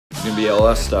It's gonna be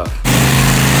LS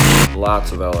stuff.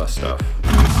 Lots of LS stuff.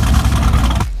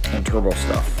 And turbo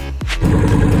stuff.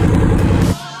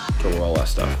 Turbo LS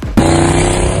stuff.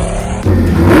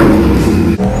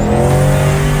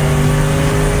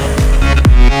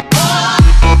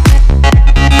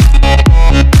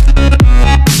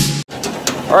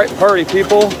 All right, party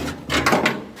people.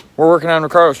 We're working on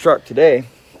Ricardo's truck today.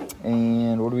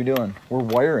 And what are we doing? We're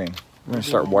wiring. We're gonna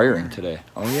start wiring today.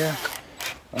 Oh yeah.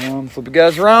 Flip you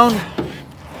guys around.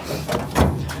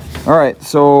 All right,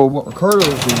 so what Ricardo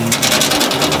is doing,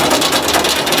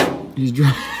 he's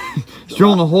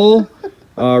drilling a hole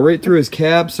right through his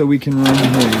cab so we can run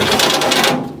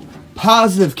his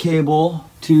positive cable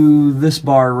to this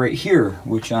bar right here,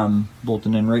 which I'm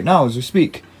bolting in right now as we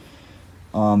speak.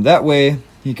 That way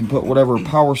he can put whatever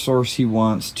power source he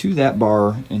wants to that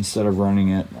bar instead of running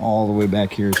it all the way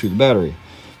back here to the battery.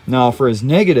 Now for his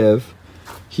negative,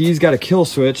 he's got a kill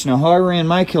switch. Now how I ran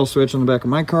my kill switch on the back of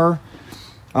my car,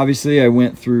 obviously I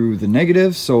went through the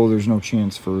negative, so there's no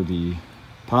chance for the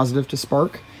positive to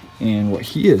spark. And what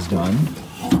he has done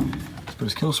is put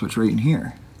his kill switch right in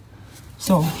here.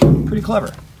 So, pretty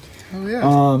clever. Oh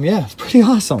yeah. Yeah, it's pretty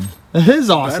awesome. It is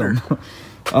awesome.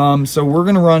 So we're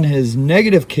gonna run his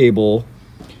negative cable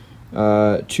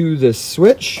to this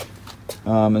switch.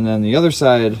 And then the other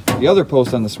side, the other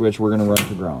post on the switch, we're gonna run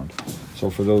to ground. So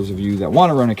for those of you that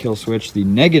want to run a kill switch, the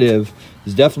negative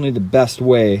is definitely the best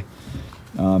way,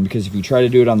 because if you try to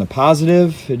do it on the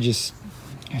positive, it's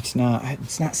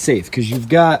not safe, because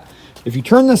if you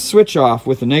turn this switch off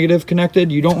with the negative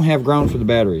connected, you don't have ground for the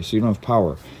battery, so you don't have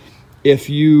power. If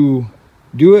you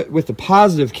do it with the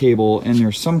positive cable and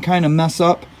there's some kind of mess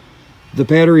up, the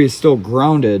battery is still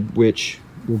grounded, which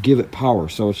will give it power.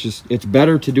 So it's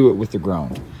better to do it with the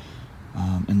ground.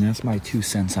 And that's my 2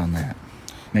 cents on that.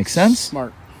 Make sense?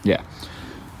 Smart. Yeah.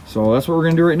 So that's what we're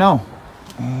gonna do right now.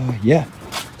 Yeah.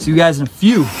 See you guys in a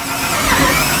few.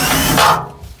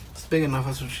 It's big enough,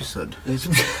 that's what she said.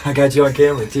 I got you on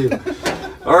camera too.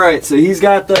 All right, so he's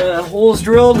got the holes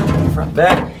drilled, front,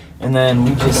 back, and then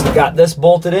we just got this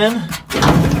bolted in.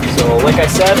 So like I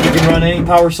said, we can run any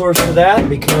power source to that,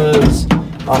 because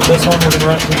off this one we're gonna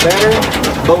run it to the battery.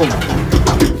 Boom.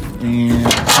 And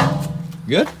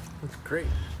good? That's great.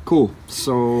 Cool.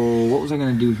 So what was I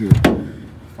gonna do here?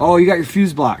 Oh, you got your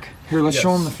fuse block. Here, let's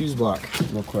show him the fuse block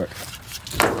real quick.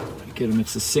 Get him.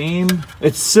 It's the same.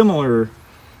 It's similar.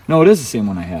 No, it is the same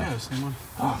one I have. Yeah, the same one.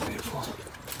 Oh, beautiful.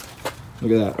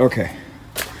 Look at that. Okay.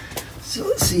 So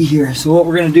let's see here. So what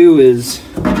we're gonna do is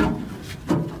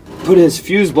put his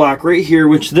fuse block right here,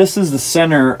 which this is the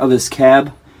center of his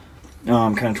cab,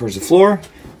 kind of towards the floor.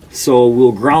 So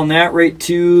we'll ground that right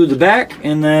to the back,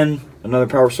 and then another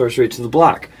power source right to the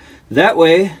block. That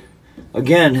way,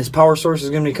 again, his power source is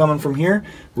going to be coming from here.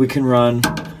 We can run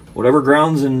whatever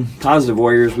grounds and positive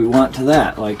wires we want to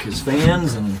that, like his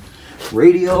fans and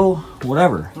radio,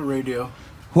 whatever. What radio?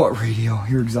 What radio?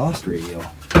 Your exhaust radio.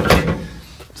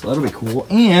 So that'll be cool.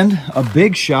 And a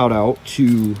big shout out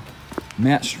to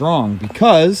Matt Strong,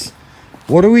 because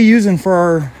what are we using for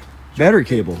our battery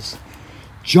cables?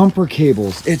 Jumper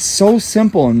cables. It's so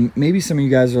simple, and maybe some of you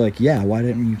guys are like, yeah, why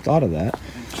didn't you thought of that?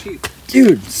 And cheap.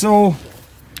 Dude, so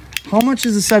how much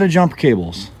is a set of jumper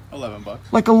cables? 11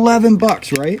 bucks. Like 11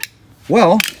 bucks, right?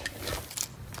 Well,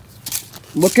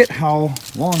 look at how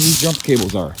long these jumper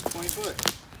cables are. 20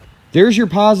 foot. There's your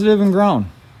positive and ground.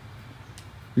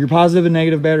 Your positive and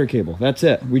negative battery cable. That's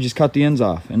it. We just cut the ends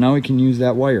off, and now we can use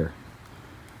that wire.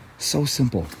 So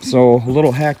simple. So a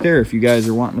little hack there, if you guys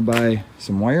are wanting to buy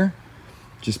some wire,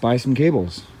 just buy some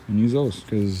cables and use those,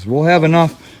 because we'll have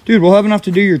enough. Dude, we'll have enough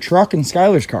to do your truck and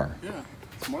Skylar's car. Yeah,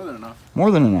 it's more than enough. More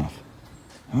than enough.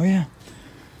 Oh yeah.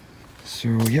 So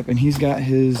yep, and he's got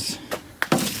his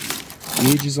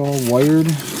gauges all wired.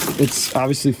 It's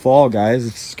obviously fall, guys.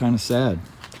 It's kind of sad.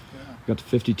 Yeah. We got the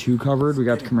 52 covered. We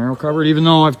got the Camaro covered, even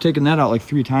though I've taken that out like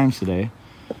 3 times today.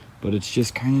 But it's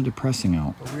just kind of depressing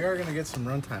out. But we are going to get some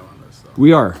runtime on this, though.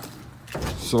 We are.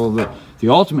 So the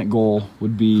ultimate goal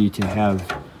would be to have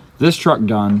this truck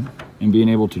done and being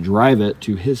able to drive it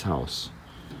to his house.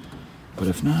 But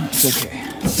if not, it's okay.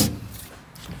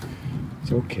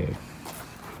 It's okay.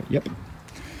 But yep.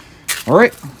 All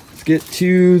right, let's get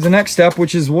to the next step,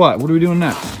 which is what? What are we doing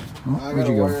next? Oh, I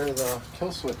gotta wire the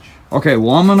kill switch. Okay,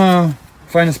 well, I'm gonna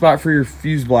find a spot for your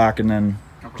fuse block and then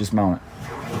just mount it.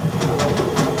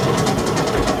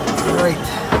 All right.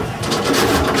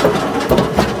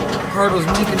 Ricardo's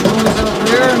making noise out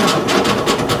there.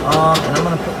 And I'm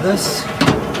gonna put this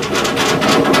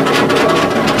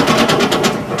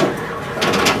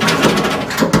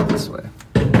this way.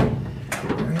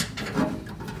 All right.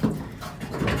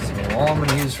 So all I'm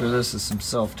gonna use use for this is some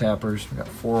self-tappers. We got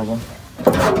 4 of them.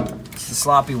 It's the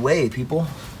sloppy way, people.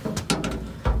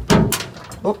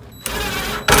 Oh.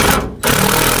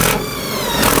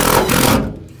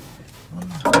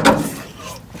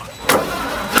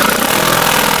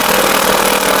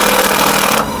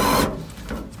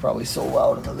 It's probably so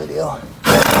loud in the video.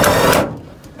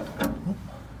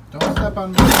 Don't step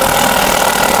on me.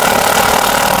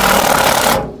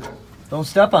 Don't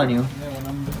step on you. Yeah, when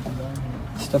I'm down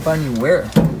here. Step on you where?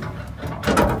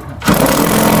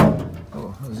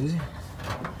 Oh, that was easy.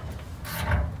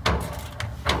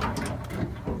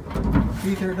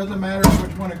 Peter, it doesn't matter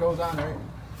which one it goes on, right?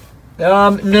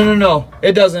 No.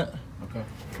 It doesn't. Okay.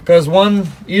 Because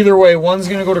either way, one's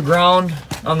gonna go to ground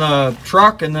on the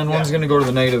truck, and then one's gonna go to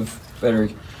the negative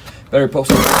battery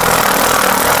post.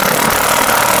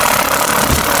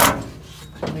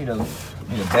 Need a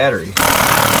battery.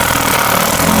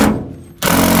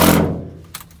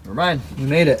 Never mind, you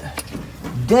made it.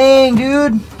 Dang,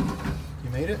 dude. You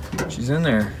made it? She's in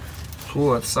there.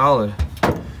 Cool, that's solid.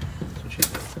 That's what she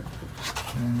said.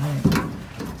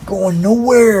 Alright. Going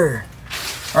nowhere.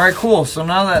 Alright, cool. So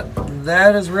now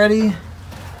that is ready,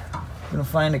 I'm gonna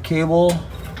find a cable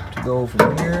to go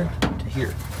from here to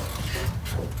here.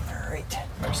 Alright,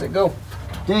 where's it go?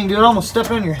 Dang, dude, I almost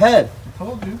stepped on your head. I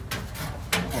told you.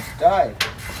 Almost died.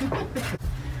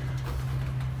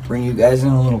 Bring you guys in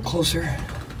a little closer.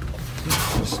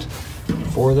 Just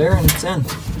 4 there and it's in.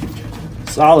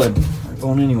 Solid. Not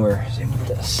going anywhere. Same with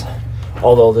this.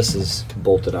 Although this is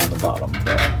bolted on the bottom,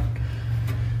 but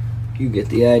you get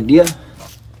the idea.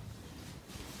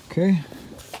 Okay.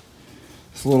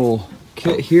 This little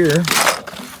kit here.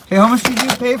 Hey, how much did you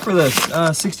pay for this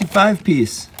 65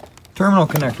 piece terminal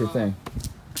connector thing?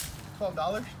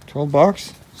 $12? 12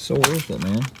 bucks? So worth it,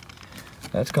 man.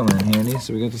 That's coming in handy.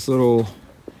 So we got this little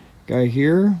guy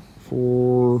here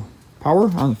for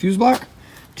power on the fuse block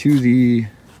to the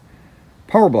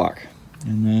power block.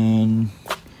 And then,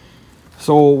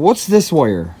 so what's this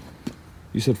wire?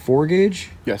 You said 4 gauge?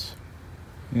 Yes.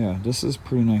 Yeah, this is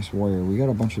pretty nice wire. We got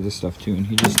a bunch of this stuff too, and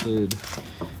he just did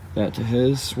that to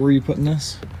his. Where are you putting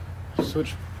this?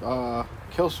 Switch,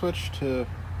 kill switch to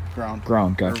ground.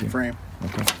 Ground, gotcha. Or frame.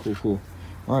 Okay, cool.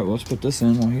 All right, well, let's put this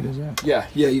in while he does that. Yeah,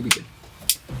 you be good.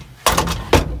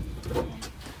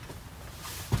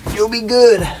 You'll be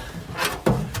good.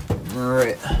 All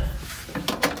right.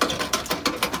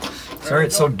 Sorry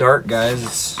it's so dark, guys.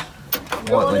 It's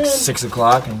what, like 6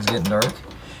 o'clock and it's getting dark.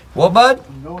 What, bud?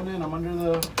 I'm going in. I'm under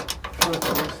the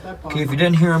step on. Okay, if you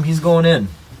didn't hear him, he's going in.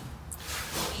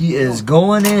 He is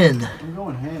going in. I'm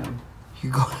going ham. You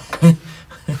go.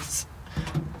 Let's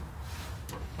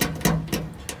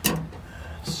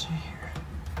see here.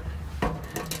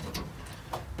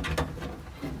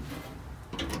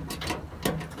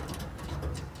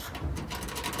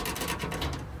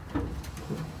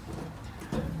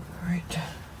 All right.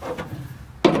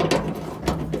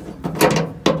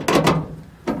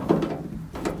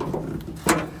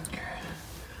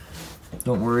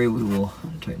 Don't worry, we will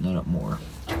tighten that up more.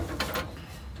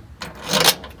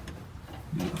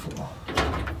 Beautiful.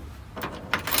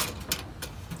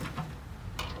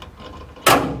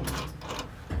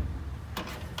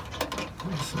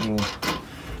 So we'll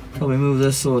probably move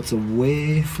this so it's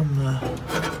away from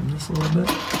this a little bit.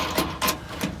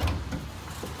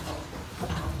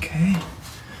 Okay,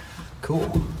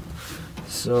 cool.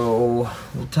 So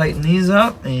we'll tighten these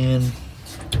up, and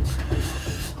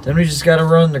then we just got to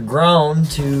run the ground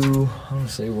to, I want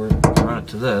to say we're run it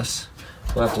to this.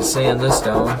 We'll have to sand this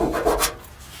down.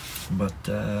 But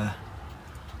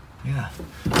yeah,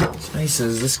 what's nice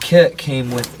is this kit came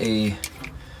with a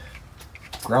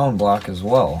ground block as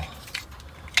well.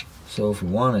 So if we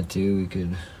wanted to, we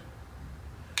could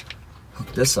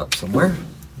hook this up somewhere.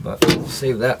 But we'll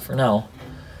save that for now.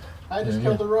 I just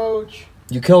killed a roach.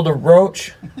 You killed a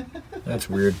roach? That's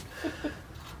weird.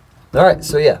 All right,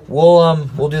 so yeah,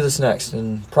 we'll do this next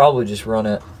and probably just run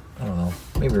it, I don't know,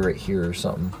 maybe right here or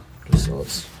something, just so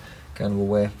it's kind of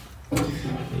away.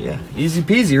 Yeah, easy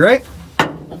peasy, right?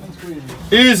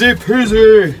 Easy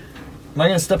peasy. Am I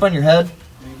gonna step on your head?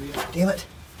 Maybe. Damn it.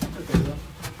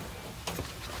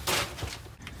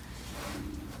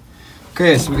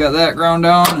 Okay, so we got that ground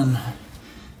down and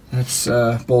that's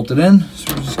bolted in.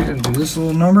 So we're just gonna do this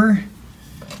little number.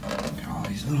 Look at all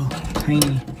these little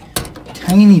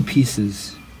tiny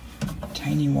pieces,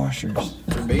 tiny washers.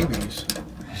 They're babies.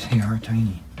 They are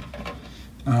tiny.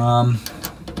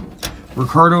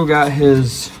 Ricardo got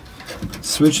his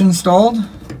switch installed,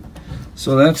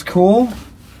 so that's cool.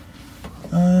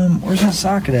 Where's that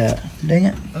socket at? Dang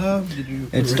it! Did you?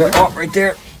 It's right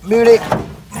there, beauty.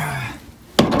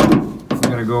 We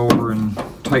gotta go over and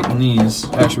tighten these.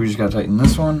 Actually, we just gotta tighten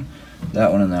this one,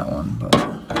 that one, and that one. But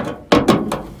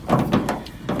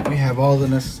we have all the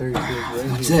necessary tools right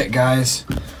that's here. it, guys.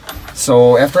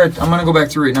 So after I'm gonna go back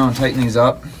through right now and tighten these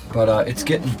up. But it's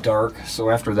getting dark, so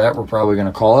after that we're probably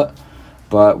gonna call it.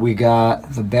 But we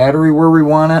got the battery where we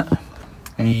want it,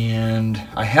 and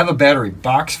I have a battery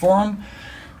box for them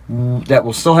that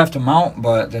we'll still have to mount,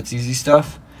 but that's easy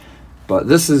stuff. But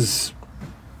this is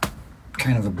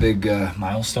kind of a big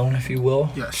milestone, if you will,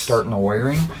 yes. Starting the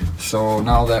wiring. So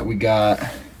now that we got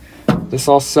this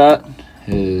all set,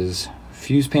 his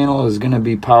fuse panel is going to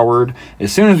be powered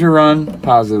as soon as we run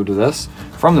positive to this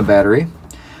from the battery.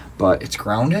 But it's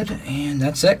grounded, and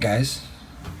that's it, guys.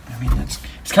 I mean, it's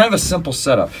kind of a simple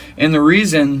setup. And the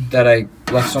reason that I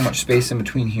left so much space in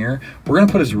between here, we're going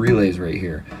to put his relays right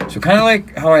here. So kind of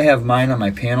like how I have mine on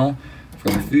my panel for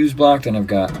the fuse block, then I've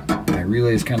got my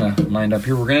relays kind of lined up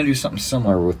here. We're going to do something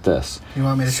similar with this. You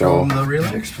want me to show them the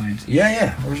relays? Explains.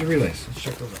 Yeah. Where's the relays? Let's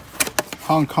check those out.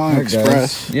 Hong Kong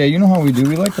Express. Guys. Yeah, you know how we do.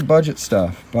 We like the budget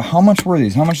stuff. But how much were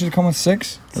these? How much did it come with?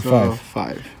 6 or 5?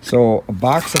 5. So a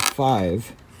box of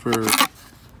 5 for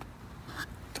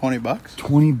 $20.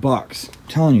 $20. I'm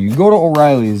telling you, you go to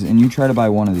O'Reilly's and you try to buy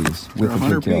one of these with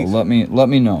the pigtail. Let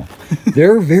me know.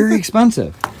 They're very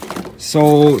expensive.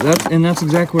 So that's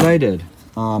exactly what I did.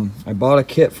 I bought a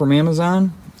kit from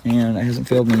Amazon and it hasn't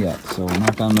failed me yet. So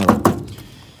knock on wood.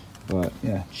 But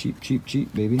yeah,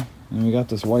 cheap, baby. And we got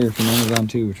this wire from Amazon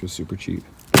too, which was super cheap.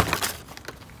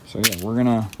 So yeah, we're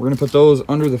gonna put those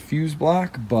under the fuse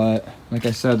block. But like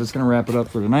I said, that's gonna wrap it up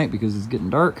for tonight because it's getting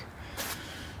dark.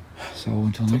 So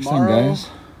until next time, guys.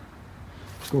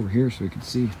 Let's go over here so we can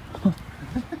see.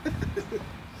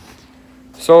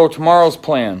 So tomorrow's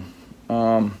plan.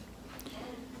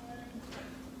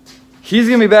 He's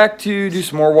gonna be back to do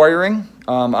some more wiring.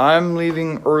 I'm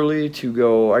leaving early to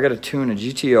go. I got to tune a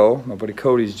GTO, my buddy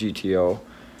Cody's GTO,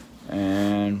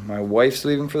 and my wife's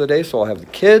leaving for the day, so I'll have the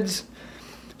kids.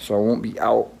 So I won't be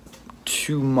out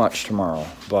too much tomorrow.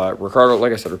 But Ricardo,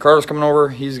 like I said, Ricardo's coming over.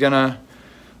 He's gonna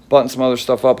button some other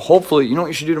stuff up. Hopefully, you know what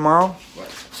you should do tomorrow? What?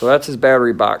 So that's his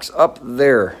battery box up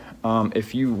there.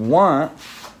 If you want,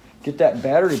 get that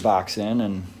battery box in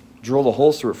and drill the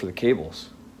holes through it for the cables.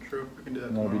 True, we can do that.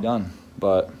 And that'll be done.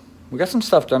 But we got some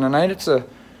stuff done tonight. It's a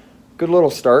good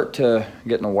little start to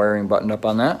getting the wiring buttoned up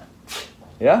on that.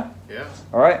 Yeah? Yeah.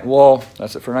 All right. Well,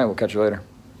 that's it for tonight. We'll catch you later.